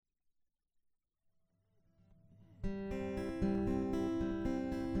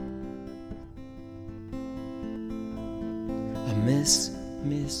miss,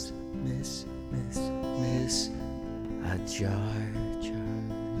 miss, miss, miss, miss a jar,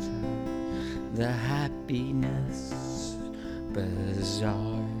 the happiness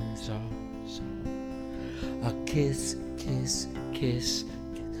bizarre, a kiss, kiss, kiss,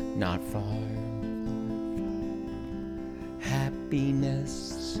 not far.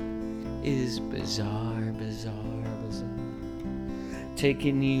 Happiness is bizarre,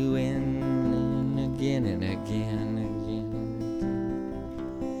 taking you in and again and again,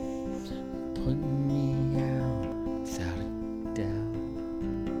 putting me out without a doubt,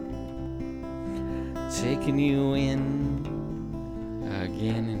 taking you in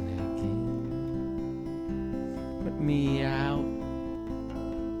again and again, put me out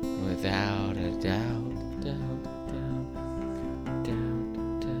without a doubt,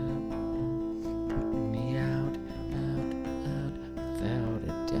 put me out without a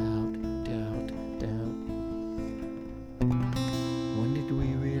doubt. When did we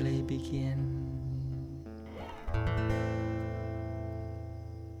really begin?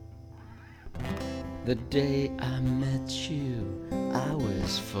 The day I met you, I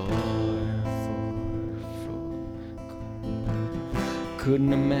was four.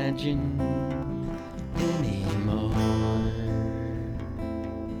 Couldn't imagine anymore.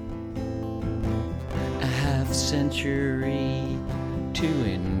 A half century to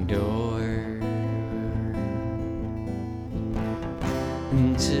endure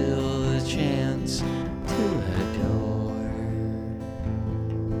until the chance to adore.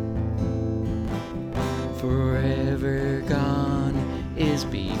 Forever gone is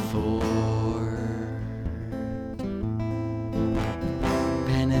before.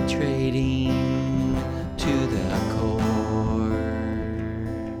 Penetrating to the core.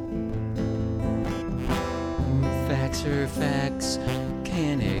 Facts are facts,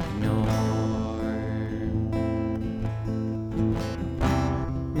 can't ignore.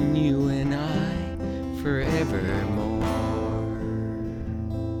 You and I forevermore.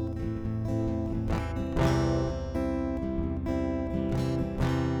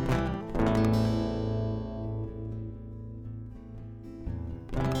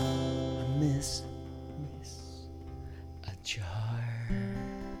 Miss a jar,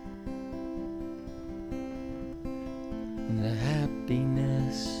 the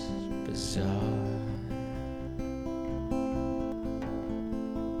happiness bizarre,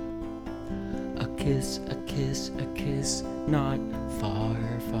 a kiss, a kiss, a kiss, not far.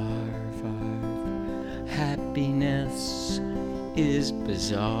 Happiness is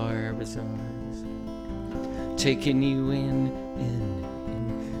bizarre, taking you in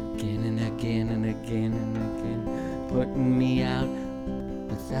again and again and again and again, putting me out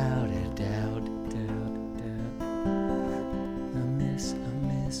without a doubt. I miss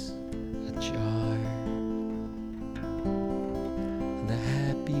a jar, the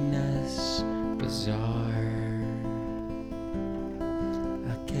happiness bizarre,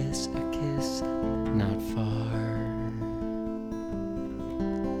 a kiss, not far.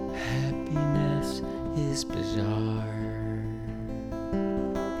 Happiness is bizarre.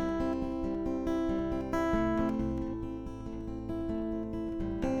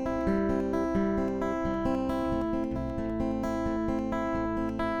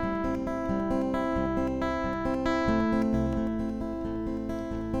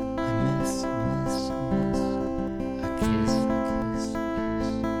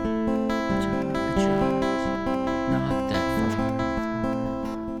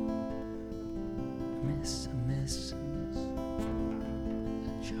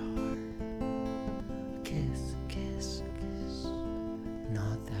 Kiss,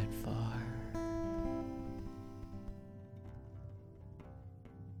 not that far.